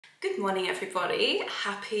Good morning, everybody.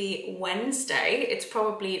 Happy Wednesday. It's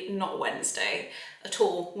probably not Wednesday at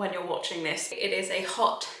all when you're watching this. It is a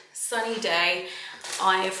hot, sunny day.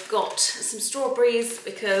 I've got some strawberries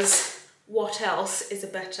because what else is a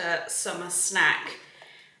better summer snack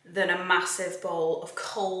than a massive bowl of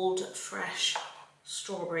cold, fresh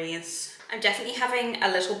strawberries. I'm definitely having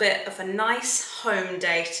a little bit of a nice home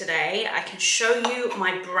day today. I can show you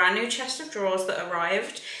my brand new chest of drawers that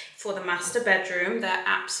arrived for the master bedroom. They're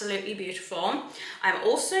absolutely beautiful. I'm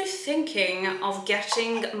also thinking of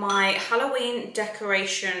getting my Halloween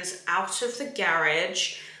decorations out of the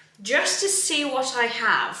garage just to see what I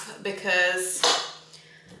have, because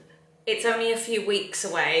it's only a few weeks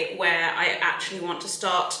away where I actually want to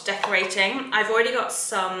start decorating. I've already got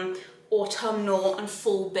some autumnal and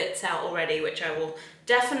fall bits out already, which I will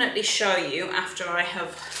definitely show you after I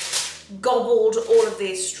have gobbled all of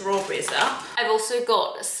these strawberries up. I've also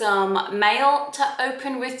got some mail to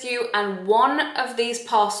open with you, and one of these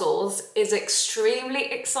parcels is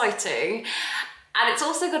extremely exciting, and it's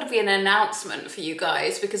also got to be an announcement for you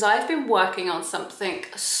guys because I've been working on something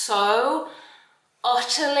so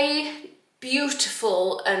utterly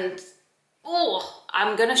beautiful, and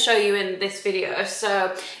I'm gonna show you in this video.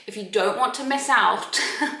 So if you don't want to miss out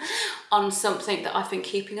on something that I've been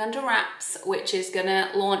keeping under wraps, which is gonna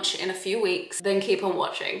launch in a few weeks, then keep on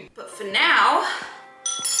watching. But for now,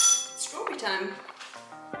 strawberry time.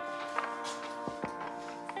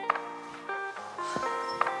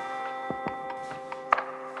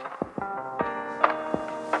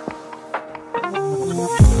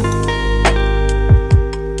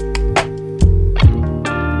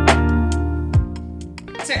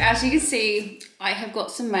 So as you can see, I have got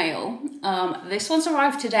some mail. This one's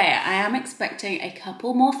arrived today. I am expecting a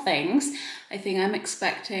couple more things. I think I'm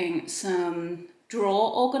expecting some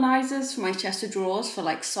drawer organizers for my chest of drawers for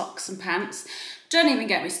like socks and pants. Don't even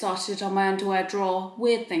get me started on my underwear drawer.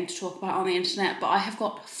 Weird thing to talk about on the internet, but I have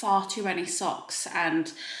got far too many socks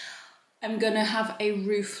and I'm gonna have a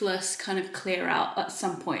ruthless kind of clear out at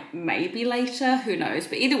some point, maybe later, who knows.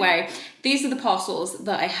 But either way, these are the parcels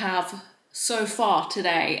that I have so far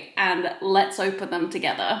today, and let's open them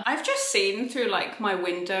together. I've just seen through like my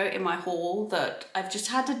window in my hall that I've just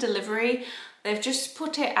had a delivery. They've just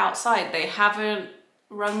put it outside. They haven't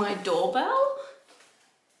rung my doorbell.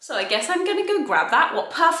 So I guess I'm gonna go grab that.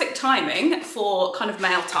 What perfect timing for kind of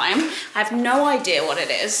mail time. I have no idea what it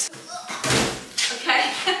is. Okay,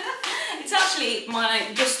 it's actually my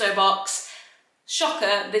Gusto box.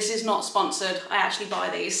 Shocker, this is not sponsored. I actually buy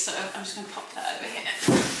these, so I'm just gonna pop that over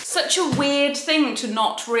here. Such a weird thing to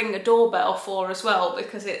not ring a doorbell for as well,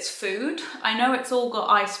 because it's food. I know it's all got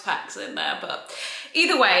ice packs in there, but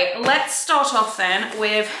either way, let's start off then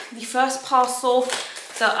with the first parcel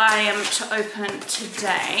that I am to open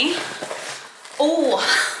today. Oh,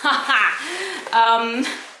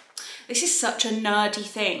 this is such a nerdy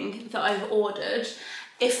thing that I've ordered.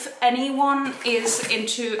 If anyone is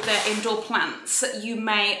into their indoor plants, you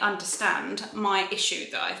may understand my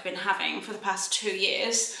issue that I've been having for the past 2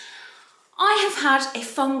 years. I have had a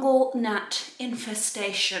fungal gnat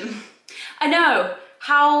infestation. I know,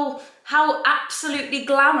 how absolutely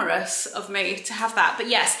glamorous of me to have that. But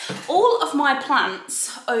yes, all of my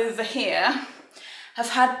plants over here have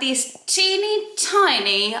had these teeny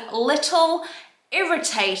tiny little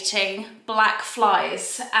irritating black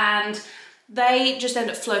flies, and they just end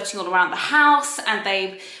up floating all around the house. And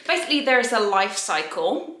basically there is a life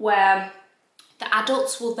cycle where the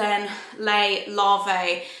adults will then lay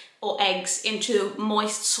larvae or eggs into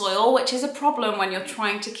moist soil, which is a problem when you're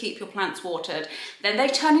trying to keep your plants watered. Then they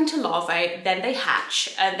turn into larvae, then they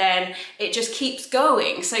hatch, and then it just keeps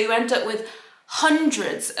going. So you end up with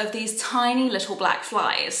hundreds of these tiny little black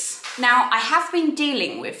flies. Now, I have been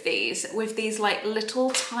dealing with these like little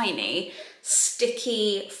tiny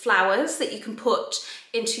sticky flowers that you can put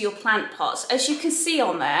into your plant pots. As you can see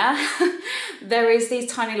on there, there is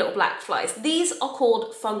these tiny little black flies. These are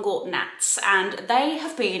called fungal gnats, and they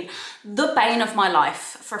have been the bane of my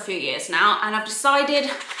life for a few years now, and I've decided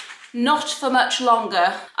not for much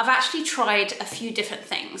longer. I've actually tried a few different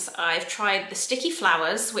things. I've tried the sticky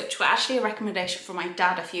flowers, which were actually a recommendation from my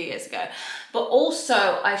dad a few years ago, but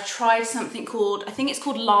also I've tried something called, I think it's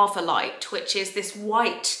called Lava Light, which is this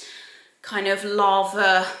white kind of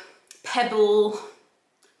lava pebble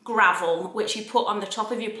gravel which you put on the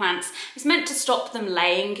top of your plants. It's meant to stop them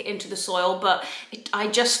laying into the soil, but I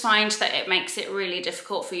just find that it makes it really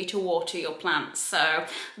difficult for you to water your plants. So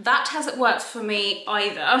that hasn't worked for me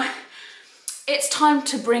either. It's time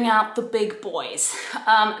to bring out the big boys.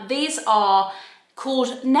 These are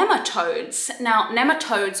called nematodes. Now,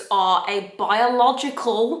 nematodes are a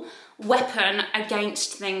biological weapon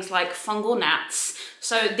against things like fungal gnats.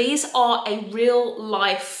 So these are a real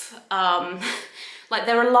life, like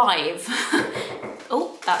they're alive.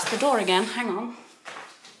 Oh, that's the door again, hang on.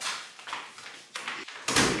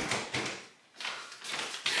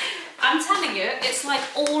 I'm telling you, it's like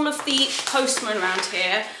all of the postmen around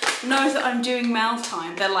here know that I'm doing mail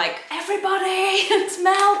time. They're like, everybody, it's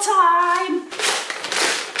mail time.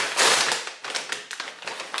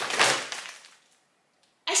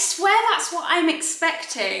 I swear that's what I'm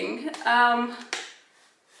expecting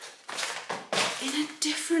in a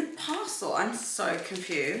different parcel. I'm so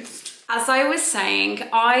confused. As I was saying,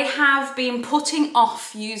 I have been putting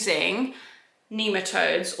off using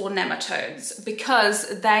nematodes or nematodes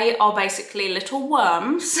because they are basically little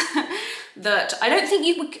worms that I don't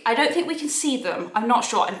think we can see them. I'm not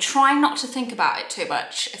sure. I'm trying not to think about it too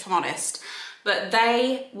much, if I'm honest. But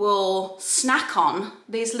they will snack on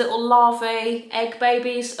these little larvae, egg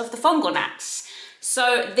babies of the fungal gnats.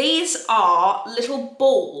 So these are little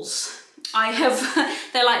balls.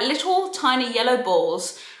 They're like little tiny yellow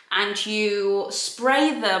balls, and you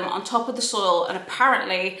spray them on top of the soil, and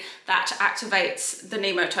apparently that activates the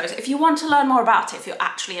nematodes. If you want to learn more about it, if you're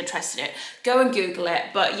actually interested in it, go and Google it.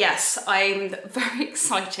 But yes, I'm very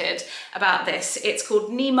excited about this. It's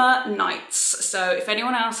called Nema Nights. So if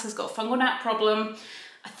anyone else has got a fungal gnat problem,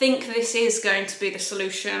 I think this is going to be the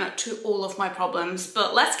solution to all of my problems.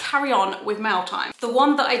 But let's carry on with mail time. The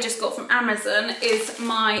one that I just got from Amazon is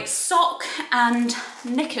my sock and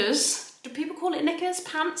knickers. Do people call it knickers,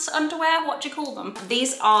 pants, underwear? What do you call them?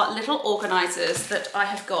 These are little organisers that I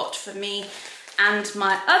have got for me and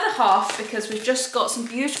my other half, because we've just got some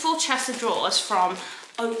beautiful chest of drawers from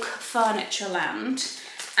Oak Furniture Land,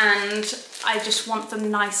 and I just want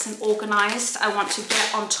them nice and organised. I want to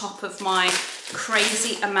get on top of my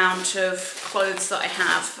crazy amount of clothes that I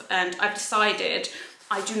have, and I've decided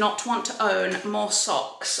I do not want to own more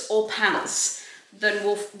socks or pants that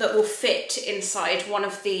will fit inside one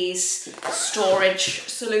of these storage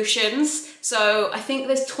solutions. So I think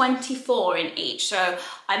there's 24 in each. So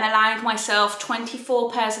I'm allowing myself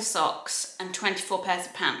 24 pairs of socks and 24 pairs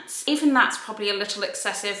of pants. Even that's probably a little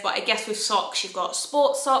excessive, but I guess with socks, you've got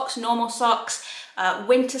sports socks, normal socks,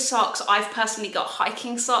 winter socks. I've personally got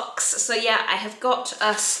hiking socks. So yeah, I have got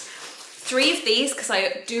us 3 of these because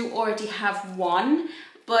I do already have one.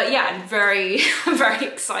 But yeah, I'm very, very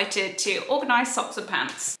excited to organise socks and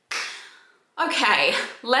pants. Okay,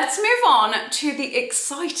 let's move on to the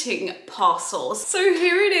exciting parcels. So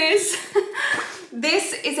here it is.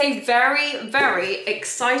 This is a very, very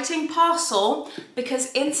exciting parcel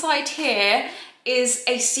because inside here is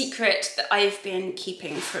a secret that I've been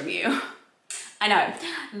keeping from you. I know.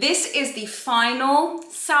 This is the final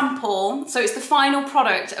sample, so it's the final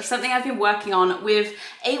product of something I've been working on with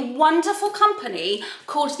a wonderful company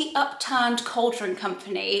called the Upturned Cauldron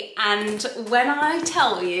Company. And when I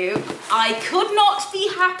tell you, I could not be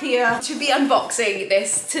happier to be unboxing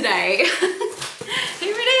this today.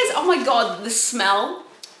 Here it is. Oh my God, the smell.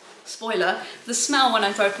 Spoiler, the smell when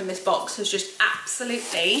I've opened this box has just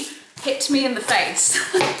absolutely hit me in the face.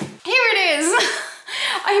 Here it is.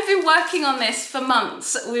 I have been working on this for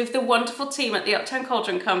months with the wonderful team at the Upturned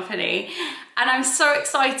Cauldron Company, and I'm so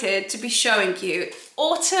excited to be showing you.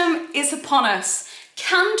 Autumn is upon us.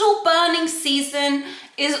 Candle burning season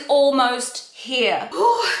is almost here. I'm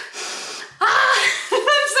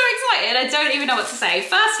so excited, I don't even know what to say.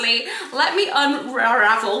 Firstly, let me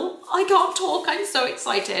unravel. I can't talk, I'm so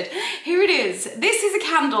excited. Here it is. This is a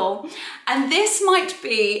candle, and this might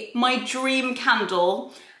be my dream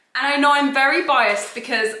candle. And I know I'm very biased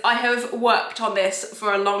because I have worked on this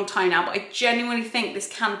for a long time now, but I genuinely think this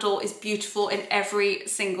candle is beautiful in every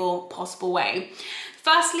single possible way.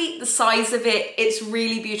 Firstly, the size of it, it's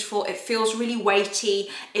really beautiful. It feels really weighty.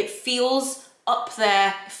 It feels up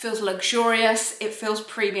there. It feels luxurious. It feels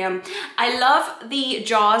premium. I love the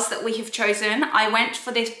jars that we have chosen. I went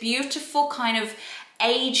for this beautiful kind of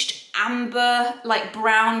aged amber, like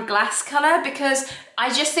brown glass color, because I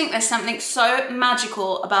just think there's something so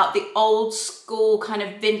magical about the old school kind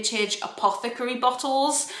of vintage apothecary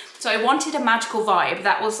bottles. So I wanted a magical vibe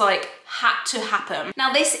that was like, had to happen.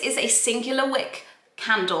 Now this is a singular wick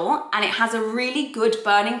candle and it has a really good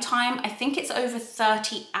burning time. I think it's over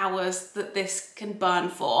 30 hours that this can burn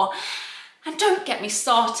for. And don't get me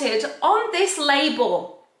started on this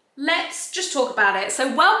label. Let's just talk about it.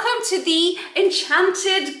 So welcome to the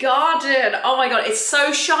Enchanted Garden. Oh my God, it's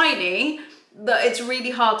so shiny that it's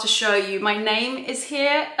really hard to show you. My name is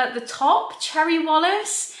here at the top, Cherry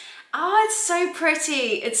Wallis. Oh, it's so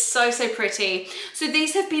pretty. It's so, so pretty. So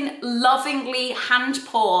these have been lovingly hand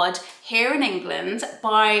poured here in England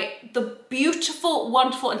by the beautiful,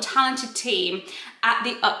 wonderful and talented team at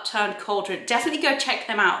the Upturned Cauldron. Definitely go check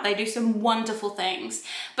them out. They do some wonderful things.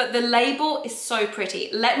 But the label is so pretty.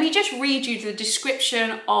 Let me just read you the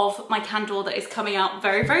description of my candle that is coming out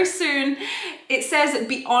very, very soon. It says,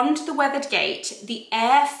 beyond the weathered gate, the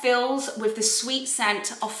air fills with the sweet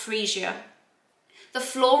scent of freesia. The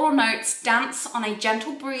floral notes dance on a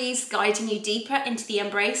gentle breeze, guiding you deeper into the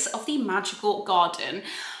embrace of the magical garden.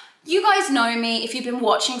 You guys know me, if you've been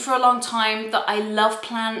watching for a long time, that I love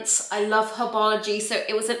plants, I love herbology, so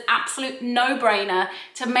it was an absolute no-brainer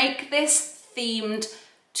to make this themed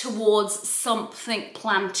towards something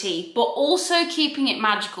planty, but also keeping it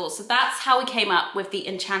magical. So that's how we came up with the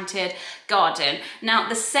Enchanted Garden. Now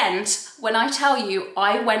the scent, when I tell you,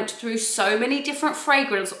 I went through so many different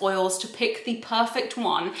fragrance oils to pick the perfect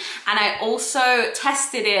one, and I also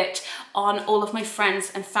tested it on all of my friends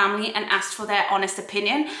and family and asked for their honest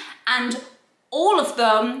opinion, and all of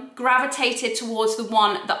them gravitated towards the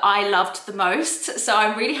one that I loved the most. So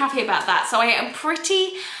I'm really happy about that. So I am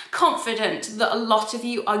pretty confident that a lot of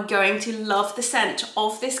you are going to love the scent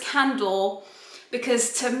of this candle,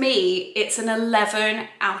 because to me, it's an 11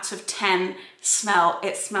 out of 10 smell.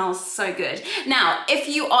 It smells so good. Now, if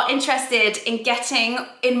you are interested in getting,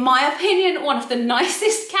 in my opinion, one of the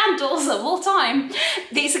nicest candles of all time,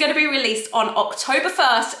 these are going to be released on October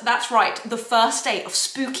 1st. That's right, the first day of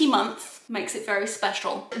spooky month. Makes it very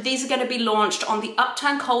special. These are going to be launched on the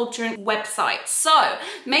Upturned Cauldron website. So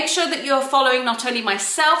make sure that you're following not only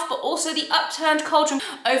myself, but also the Upturned Cauldron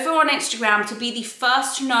over on Instagram to be the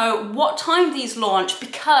first to know what time these launch,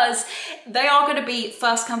 because they are going to be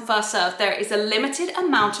first come, first serve. There is a limited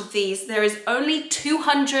amount of these. There is only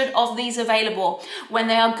 200 of these available. When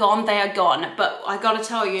they are gone, they are gone. But I gotta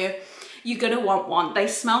tell you, you're gonna want one. They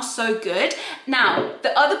smell so good. Now,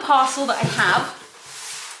 the other parcel that I have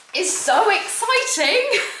is so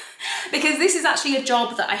exciting because this is actually a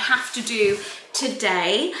job that I have to do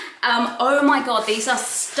today. Oh my God, these are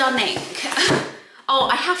stunning. Oh,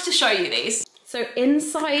 I have to show you these. So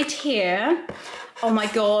inside here, oh my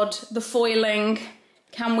God, the foiling.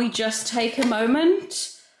 Can we just take a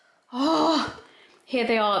moment? Oh, here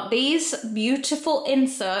they are. These beautiful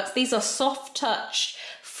inserts. These are soft touch,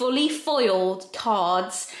 fully foiled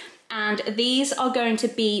cards. And these are going to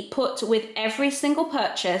be put with every single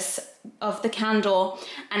purchase of the candle,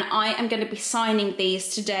 and I am going to be signing these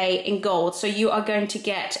today in gold. So you are going to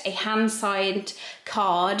get a hand-signed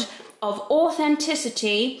card of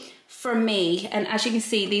authenticity from me. And as you can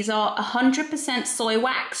see, these are 100% soy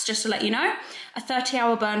wax, just to let you know. A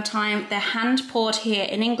 30-hour burn time. They're hand poured here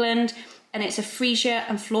in England, and it's a freesia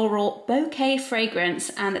and floral bouquet fragrance,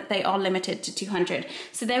 and they are limited to 200.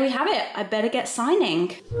 So there we have it. I better get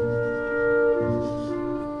signing.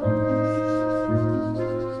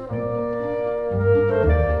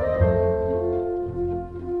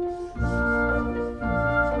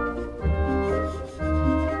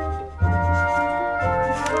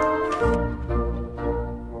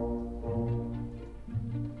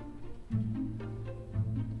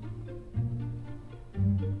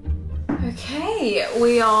 Okay,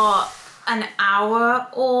 we are an hour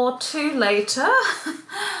or two later.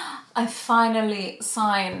 I finally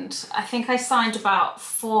signed, I think I signed about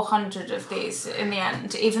 400 of these in the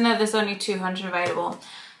end, even though there's only 200 available,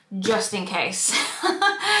 just in case.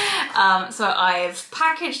 So I've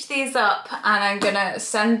packaged these up and I'm gonna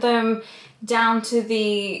send them down to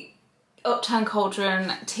the Upturned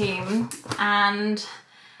Cauldron team, and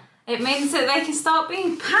it means that they can start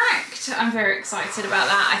being packed. I'm very excited about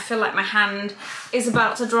that. I feel like my hand is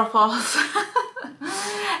about to drop off.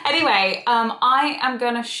 Anyway, I am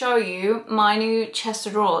going to show you my new chest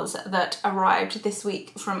of drawers that arrived this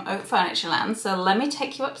week from Oak Furnitureland. So let me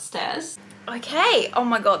take you upstairs. Okay, oh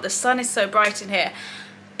my God, the sun is so bright in here.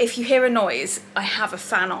 If you hear a noise, I have a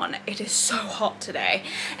fan on. It is so hot today.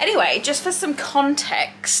 Anyway, just for some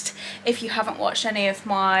context, if you haven't watched any of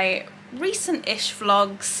my recent-ish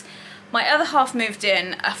vlogs, my other half moved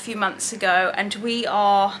in a few months ago, and we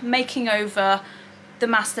are making over the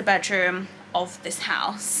master bedroom of this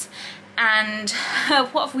house. And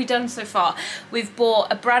what have we done so far? We've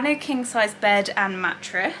bought a brand new king-size bed and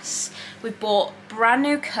mattress. We've bought brand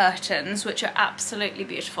new curtains, which are absolutely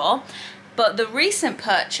beautiful. But the recent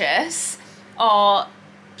purchase are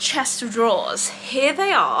chest of drawers. Here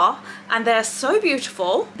they are, and they're so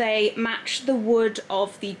beautiful. They match the wood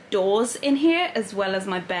of the doors in here, as well as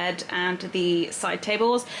my bed and the side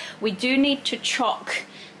tables. We do need to chalk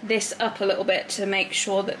this up a little bit to make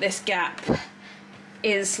sure that this gap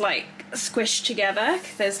is like squished together.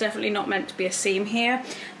 There's definitely not meant to be a seam here,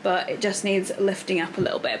 but it just needs lifting up a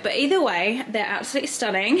little bit. But either way, they're absolutely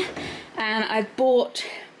stunning. And I've bought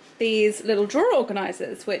these little drawer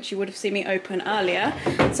organizers, which you would have seen me open earlier.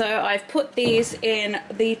 So I've put these in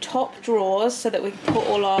the top drawers so that we can put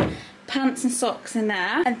all our pants and socks in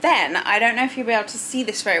there. And then, I don't know if you'll be able to see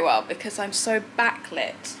this very well because I'm so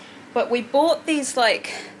backlit, but we bought these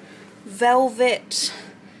like velvet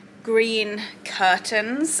green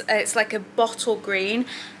curtains. It's like a bottle green,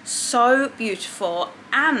 so beautiful.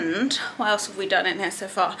 And what else have we done in here so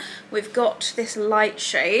far? We've got this light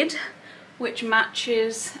shade which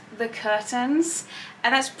matches the curtains,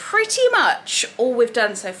 and that's pretty much all we've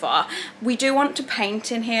done so far. We do want to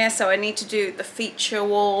paint in here, so I need to do the feature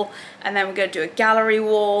wall, and then we're going to do a gallery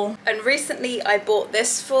wall. And recently I bought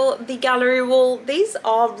this for the gallery wall. These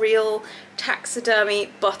are real taxidermy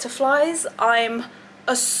butterflies. I'm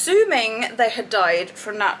assuming they had died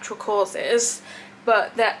from natural causes,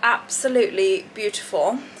 but they're absolutely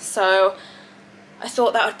beautiful. So I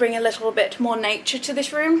thought that would bring a little bit more nature to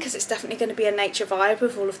this room, because it's definitely going to be a nature vibe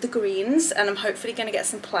with all of the greens, and I'm hopefully going to get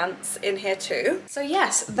some plants in here too. So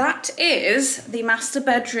yes, that is the master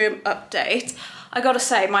bedroom update. I gotta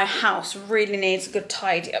say, my house really needs a good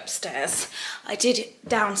tidy upstairs. I did it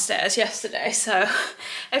downstairs yesterday, so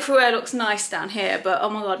everywhere looks nice down here, but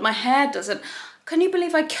oh my god, my hair doesn't. Can you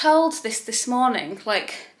believe I curled this morning?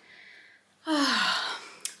 Like,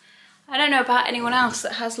 I don't know about anyone else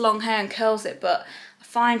that has long hair and curls it, but I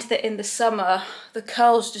find that in the summer, the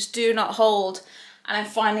curls just do not hold, and I'm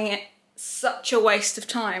finding it such a waste of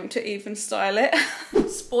time to even style it.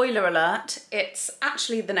 Spoiler alert, it's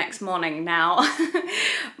actually the next morning now.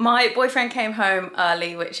 My boyfriend came home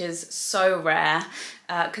early, which is so rare,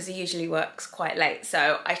 because he usually works quite late.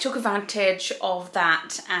 So I took advantage of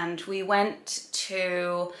that, and we went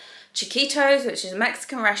to Chiquitos, which is a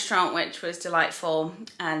Mexican restaurant, which was delightful,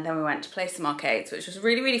 and then we went to play some arcades, which was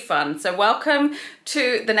really, really fun. So welcome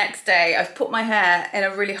to the next day. I've put my hair in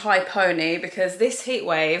a really high pony because this heat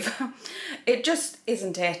wave, it just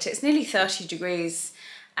isn't it. It's nearly 30 degrees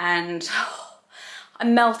and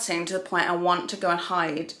I'm melting to the point I want to go and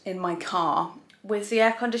hide in my car with the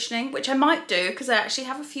air conditioning, which I might do because I actually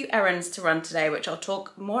have a few errands to run today, which I'll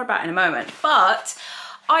talk more about in a moment. But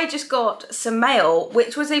I just got some mail,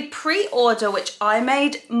 which was a pre-order which I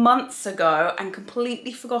made months ago and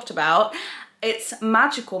completely forgot about. It's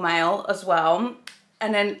magical mail as well.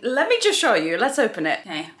 And then let me just show you, let's open it.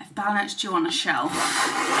 Okay, I've balanced you on a shelf.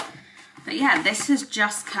 But yeah, this has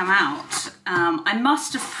just come out. I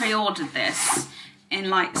must have pre-ordered this in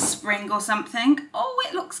like spring or something. Oh,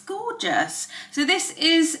 it looks gorgeous. So this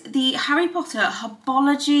is the Harry Potter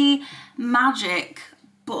Herbology Magic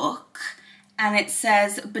book. And it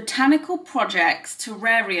says botanical projects,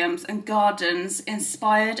 terrariums and gardens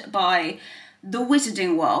inspired by the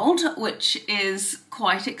Wizarding World, which is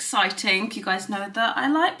quite exciting. You guys know that I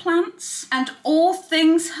like plants. And all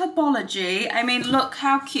things herbology. I mean, look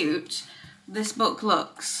how cute this book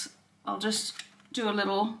looks. I'll just do a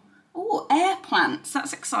little, oh, air plants.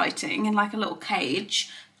 That's exciting, in like a little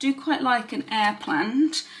cage. Do quite like an air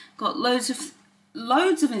plant. Got loads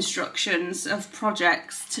of instructions of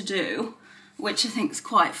projects to do, which I think is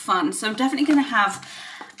quite fun. So I'm definitely going to have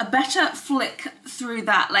a better flick through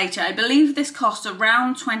that later. I believe this cost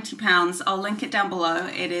around £20. I'll link it down below.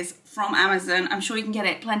 It is from Amazon. I'm sure you can get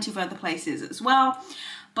it plenty of other places as well.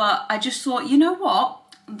 But I just thought, you know what?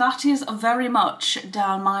 That is very much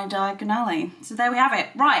down my diagonally. So there we have it.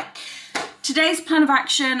 Right. Today's plan of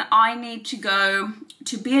action, I need to go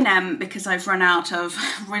to B&M because I've run out of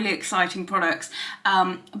really exciting products.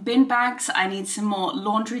 Bin bags, I need some more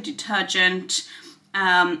laundry detergent.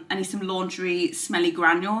 I need some laundry smelly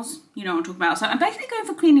granules, you know what I'm talking about. So I'm basically going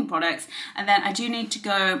for cleaning products, and then I do need to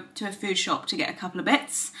go to a food shop to get a couple of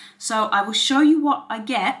bits. So I will show you what I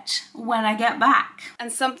get when I get back. And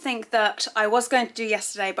something that I was going to do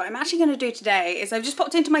yesterday, but I'm actually going to do today, is I've just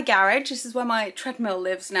popped into my garage. This is where my treadmill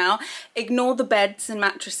lives now. Ignore the beds and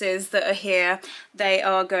mattresses that are here. They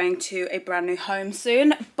are going to a brand new home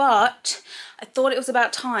soon, but I thought it was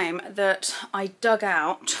about time that I dug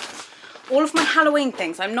out all of my Halloween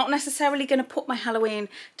things. I'm not necessarily going to put my Halloween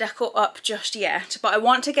decor up just yet, but I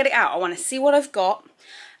want to get it out. I want to see what I've got.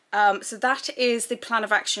 So that is the plan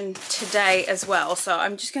of action today as well. So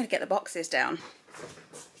I'm just going to get the boxes down.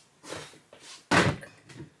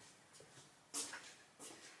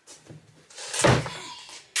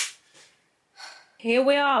 Here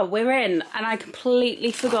we are, we're in, and I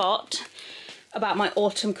completely forgot about my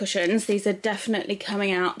autumn cushions. These are definitely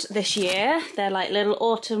coming out this year. They're like little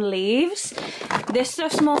autumn leaves. This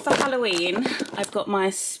stuff's more for Halloween. I've got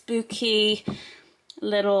my spooky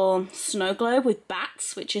little snow globe with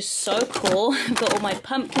bats, which is so cool. I've got all my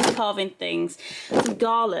pumpkin carving things, some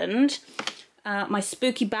garland, my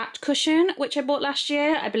spooky bat cushion, which I bought last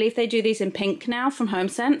year. I believe they do these in pink now from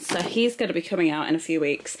HomeSense, so he's going to be coming out in a few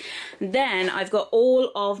weeks. Then I've got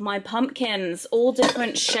all of my pumpkins, all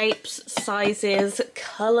different shapes, sizes,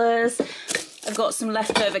 colours. I've got some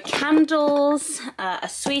leftover candles, a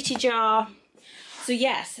sweetie jar. So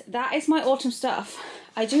yes, that is my autumn stuff.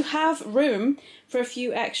 I do have room for a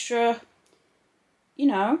few extra, you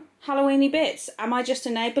know, Halloween-y bits. Am I just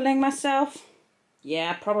enabling myself?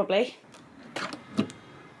 Yeah, probably.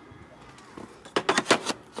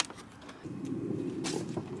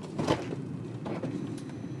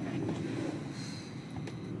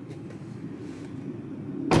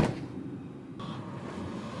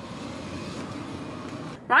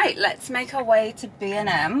 Right, let's make our way to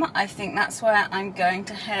B&M. I think that's where I'm going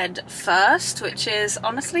to head first, which is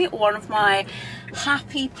honestly one of my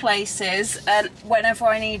happy places, and whenever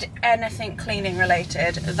I need anything cleaning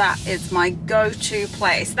related, that is my go-to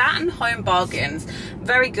place. That and Home Bargains.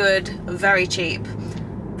 Very good, very cheap,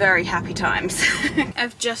 very happy times.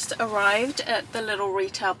 I've just arrived at the little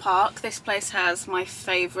retail park. This place has my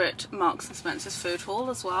favourite Marks and Spencer's food hall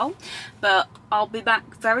as well, but I'll be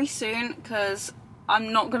back very soon because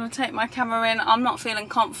I'm not going to take my camera in. I'm not feeling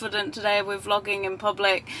confident today with vlogging in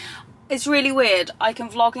public. It's really weird. I can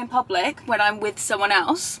vlog in public when I'm with someone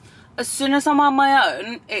else. As soon as I'm on my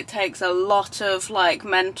own, it takes a lot of like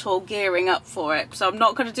mental gearing up for it. So I'm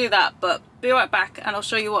not going to do that, but be right back and I'll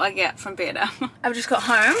show you what I get from B&M. I've just got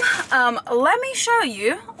home. Let me show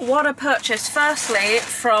you what I purchased firstly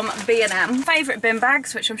from B&M. Favourite bin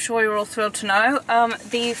bags, which I'm sure you're all thrilled to know.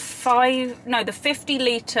 The 50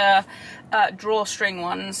 litre drawstring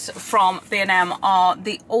ones from B&M are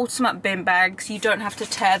the ultimate bin bags. You don't have to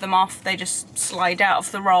tear them off, they just slide out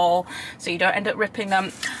of the roll so you don't end up ripping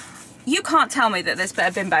them. You can't tell me that there's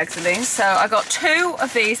better bin bags than these. So I got 2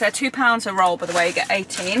 of these. They're £2 a roll, by the way. You get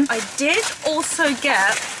 18. I did also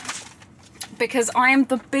get, because I am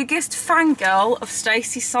the biggest fangirl of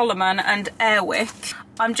Stacey Solomon and Airwick,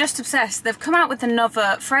 I'm just obsessed. They've come out with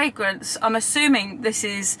another fragrance. I'm assuming this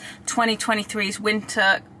is 2023's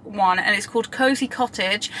winter one, and it's called Cozy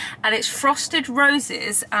Cottage, and it's frosted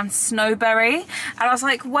roses and snowberry. And I was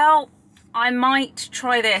like, well, I might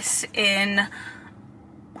try this in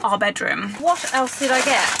our bedroom. What else did I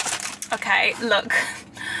get? Okay, look,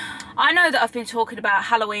 I know that I've been talking about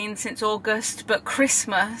Halloween since August, but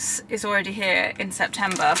Christmas is already here in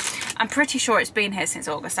September. I'm pretty sure it's been here since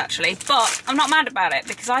August actually, but I'm not mad about it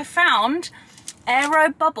because I found Aero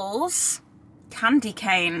Bubbles candy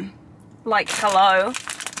cane. Like, hello,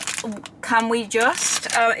 can we just?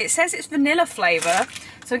 It says it's vanilla flavour,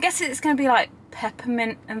 so I guess it's going to be like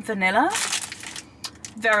peppermint and vanilla.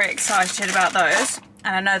 Very excited about those.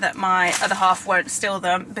 And I know that my other half won't steal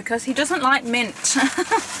them because he doesn't like mint.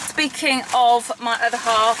 Speaking of my other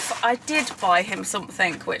half, I did buy him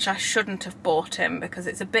something which I shouldn't have bought him because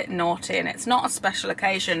it's a bit naughty and it's not a special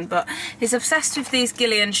occasion, but he's obsessed with these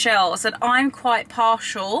Gillian shells and I'm quite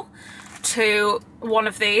partial to one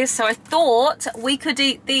of these, so I thought we could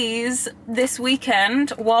eat these this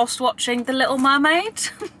weekend whilst watching The Little Mermaid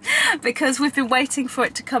because we've been waiting for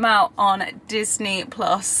it to come out on Disney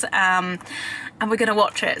Plus, and we're gonna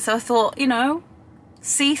watch it. So I thought, you know,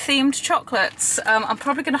 sea-themed chocolates. I'm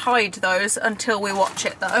probably gonna hide those until we watch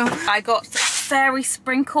it though. I got fairy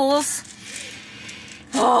sprinkles.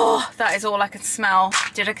 Oh, that is all I can smell.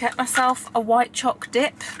 Did I get myself a white choc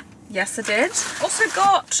dip? Yes, I did. Also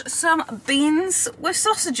got some beans with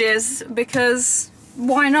sausages because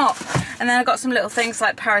why not? And then I got some little things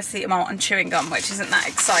like paracetamol and chewing gum, which isn't that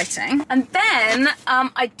exciting. And then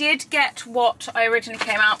I did get what I originally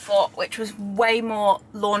came out for, which was way more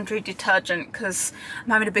laundry detergent because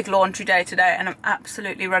I'm having a big laundry day today and I'm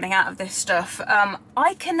absolutely running out of this stuff.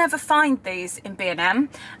 I can never find these in B&M.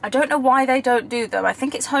 I don't know why they don't do them. I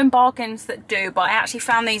think it's Home Bargains that do, but I actually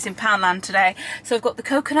found these in Poundland today. So I've got the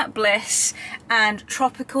Coconut Bliss and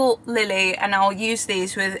Tropical Lily, and I'll use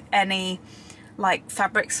these with any like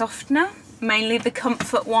fabric softener. Mainly the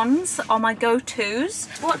comfort ones are my go-tos.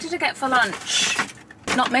 What did I get for lunch?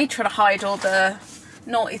 Not me trying to hide all the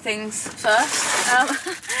naughty things first.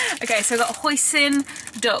 Okay, so I got a hoisin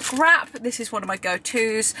duck wrap. This is one of my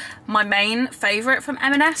go-tos. My main favourite from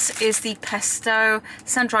M&S is the pesto,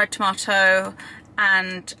 sun-dried tomato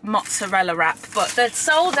and mozzarella wrap, but they're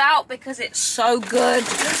sold out because it's so good.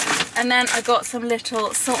 And then I got some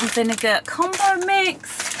little salt and vinegar combo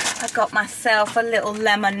mix. I got myself a little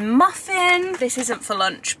lemon muffin. This isn't for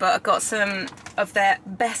lunch, but I got some of their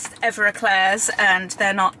best ever eclairs and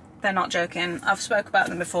they're not They're not joking. I've spoke about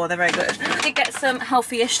them before. They're very good. I did get some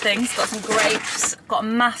healthy-ish things. Got some grapes. Got a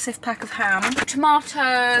massive pack of ham.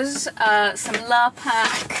 Tomatoes. Some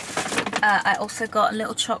Lurpak. I also got a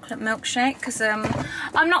little chocolate milkshake because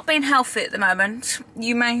I'm not being healthy at the moment.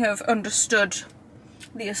 You may have understood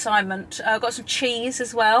the assignment. I've got some cheese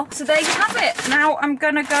as well. So there you have it. Now I'm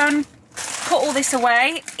gonna go and put all this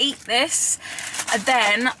away, eat this, and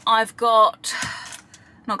then I've got,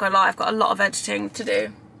 not gonna lie, I've got a lot of editing to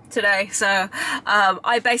do today. So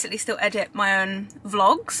I basically still edit my own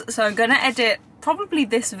vlogs. So I'm gonna edit probably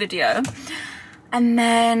this video. And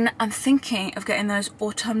then I'm thinking of getting those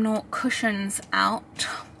autumnal cushions out,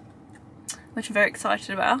 which I'm very excited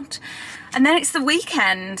about. And then it's the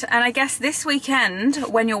weekend. And I guess this weekend,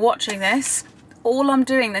 when you're watching this, all I'm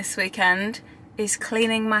doing this weekend is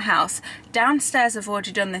cleaning my house. Downstairs I've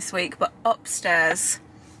already done this week, but upstairs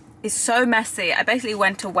is so messy. I basically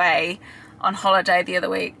went away on holiday the other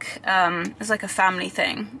week. It was like a family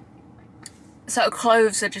thing. So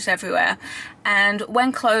clothes are just everywhere, and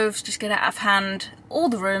when clothes just get out of hand, all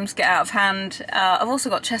the rooms get out of hand. I've also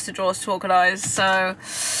got chest of drawers to organise, so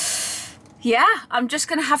yeah, I'm just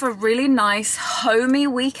gonna have a really nice homey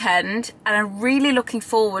weekend, and I'm really looking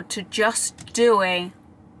forward to just doing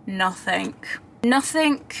nothing.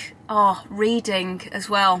 Reading as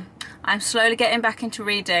well. I'm slowly getting back into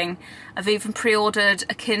reading. I've even pre-ordered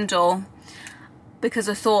a Kindle because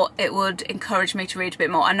I thought it would encourage me to read a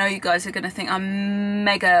bit more. I know you guys are going to think I'm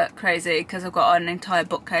mega crazy because I've got an entire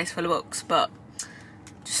bookcase full of books, but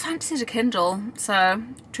just fancied a Kindle, so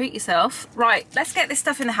treat yourself. Right, let's get this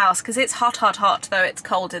stuff in the house because it's hot, though it's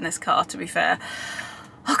cold in this car, to be fair.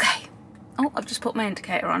 Okay. Oh, I've just put my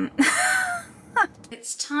indicator on.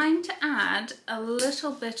 It's time to add a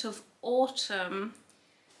little bit of autumn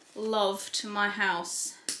love to my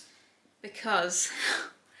house because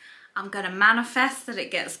I'm gonna manifest that it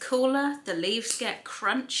gets cooler, the leaves get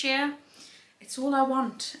crunchier. It's all I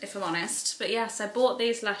want, if I'm honest. But yes, I bought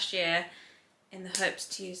these last year in the hopes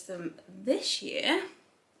to use them this year.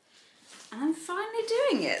 And I'm finally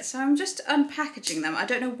doing it. So I'm just unpackaging them. I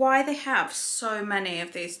don't know why they have so many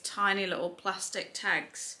of these tiny little plastic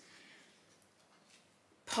tags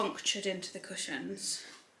punctured into the cushions.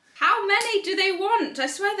 How many do they want? I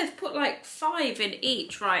swear they've put like 5 in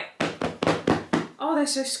each, right? Oh, they're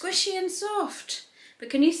so squishy and soft.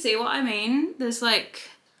 But can you see what I mean? There's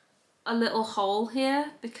like a little hole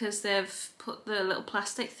here because they've put the little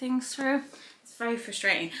plastic things through. It's very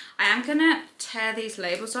frustrating. I am gonna tear these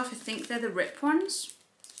labels off. I think they're the rip ones.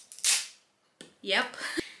 Yep.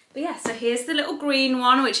 But yeah, so here's the little green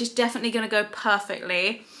one, which is definitely gonna go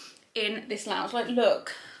perfectly in this lounge. Like,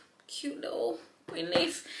 look, cute little green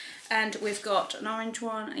leaf. And we've got an orange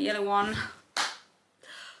one, a yellow one.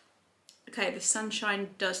 Okay, the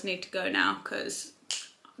sunshine does need to go now because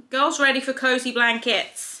girl's ready for cozy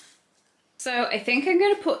blankets. So I think I'm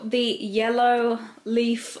going to put the yellow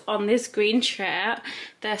leaf on this green chair.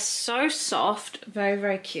 They're so soft, very,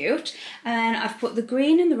 very cute. And then I've put the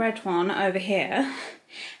green and the red one over here.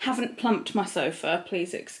 Haven't plumped my sofa,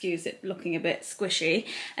 please excuse it looking a bit squishy.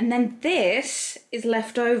 And then this is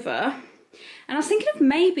left over. And I was thinking of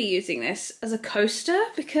maybe using this as a coaster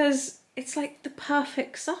because it's like the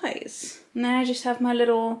perfect size. And then I just have my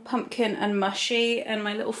little pumpkin and mushy and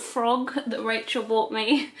my little frog that Rachel bought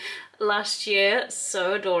me last year.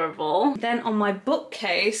 So adorable. Then on my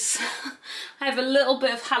bookcase, I have a little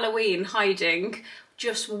bit of Halloween hiding,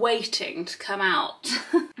 just waiting to come out.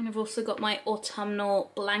 And I've also got my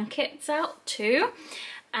autumnal blankets out too.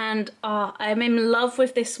 And I'm in love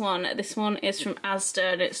with this one. This one is from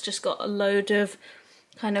Asda and it's just got a load of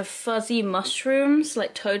kind of fuzzy mushrooms,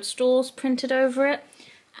 like toadstools printed over it.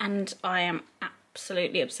 And I am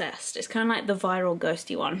absolutely obsessed. It's kind of like the viral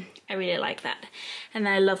ghosty one. I really like that. And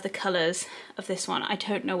then I love the colours of this one. I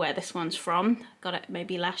don't know where this one's from. Got it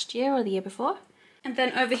maybe last year or the year before. And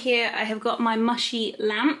then over here I have got my mushy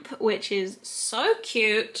lamp, which is so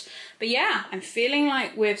cute. But yeah, I'm feeling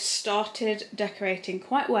like we've started decorating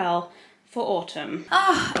quite well for autumn.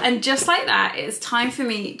 And just like that, it's time for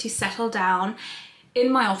me to settle down in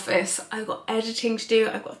my office. I've got editing to do,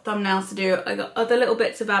 I've got thumbnails to do, I've got other little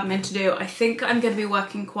bits of admin to do. I think I'm going to be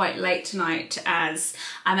working quite late tonight as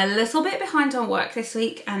I'm a little bit behind on work this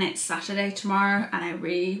week and it's Saturday tomorrow and I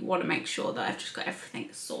really want to make sure that I've just got everything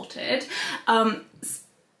sorted.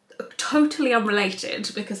 Totally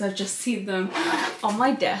unrelated because I've just seen them on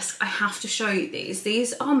my desk. I have to show you these.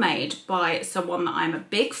 These are made by someone that I'm a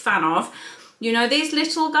big fan of. You know these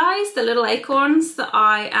little guys, the little acorns that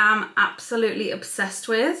I am absolutely obsessed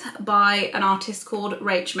with, by an artist called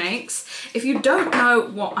Rach Makes. If you don't know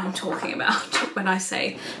what I'm talking about when I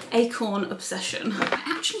say acorn obsession, I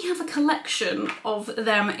actually have a collection of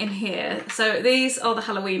them in here. So these are the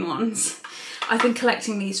Halloween ones. I've been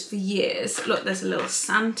collecting these for years. Look, there's a little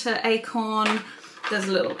Santa acorn, there's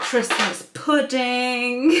a little Christmas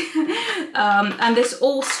pudding, and this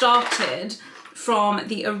all started from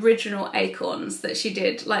the original acorns that she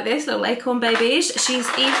did, like this, little acorn babies. She's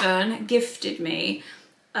even gifted me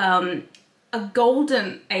a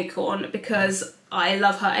golden acorn because I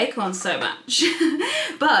love her acorns so much.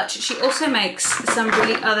 But she also makes some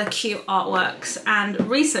really other cute artworks, and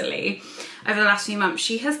recently, over the last few months,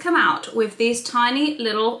 she has come out with these tiny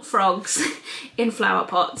little frogs in flower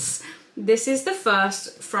pots. This is the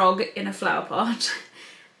first frog in a flower pot.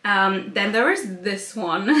 Then there is this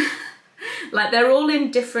one. Like, they're all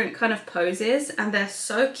in different kind of poses and they're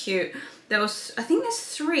so cute. I think there's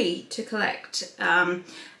 3 to collect, and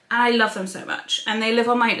I love them so much, and they live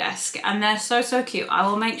on my desk and they're so, so cute. I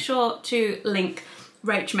will make sure to link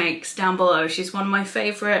Rach Makes down below. She's one of my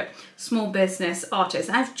favourite small business artists.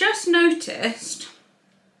 And I've just noticed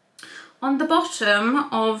on the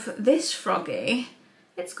bottom of this froggy,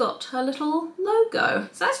 it's got her little logo.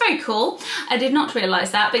 So that's very cool. I did not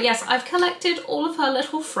realise that, but yes, I've collected all of her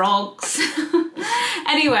little frogs.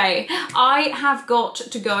 Anyway, I have got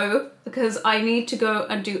to go because I need to go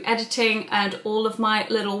and do editing and all of my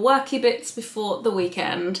little worky bits before the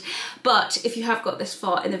weekend. But if you have got this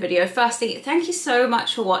far in the video, firstly, thank you so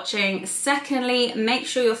much for watching. Secondly, make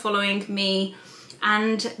sure you're following me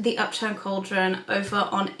and the Upturned Cauldron over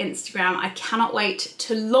on Instagram. I cannot wait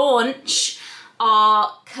to launch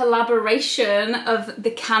our collaboration of the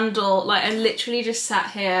candle. Like, I literally just sat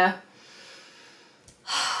here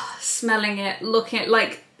smelling it, looking at,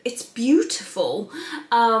 like, it's beautiful.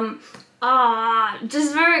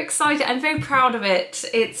 Just very excited. I'm very proud of it.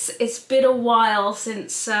 It's been a while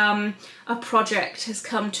since a project has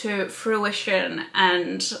come to fruition,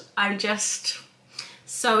 and I'm just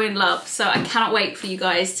so in love. So I cannot wait for you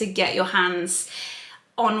guys to get your hands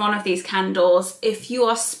on one of these candles. If you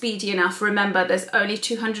are speedy enough, remember there's only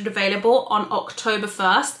 200 available on October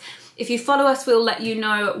 1st. If you follow us, we'll let you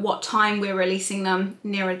know what time we're releasing them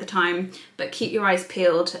nearer the time, but keep your eyes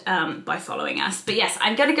peeled by following us. But yes,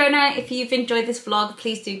 I'm gonna go now. If you've enjoyed this vlog,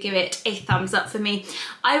 please do give it a thumbs up for me.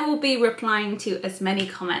 I will be replying to as many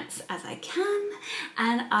comments as I can,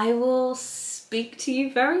 and I will speak to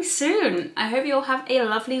you very soon. I hope you all have a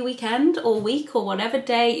lovely weekend or week or whatever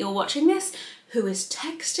day you're watching this. Who is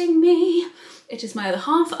texting me? It is my other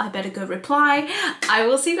half. I better go reply. I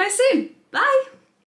will see you guys soon. Bye.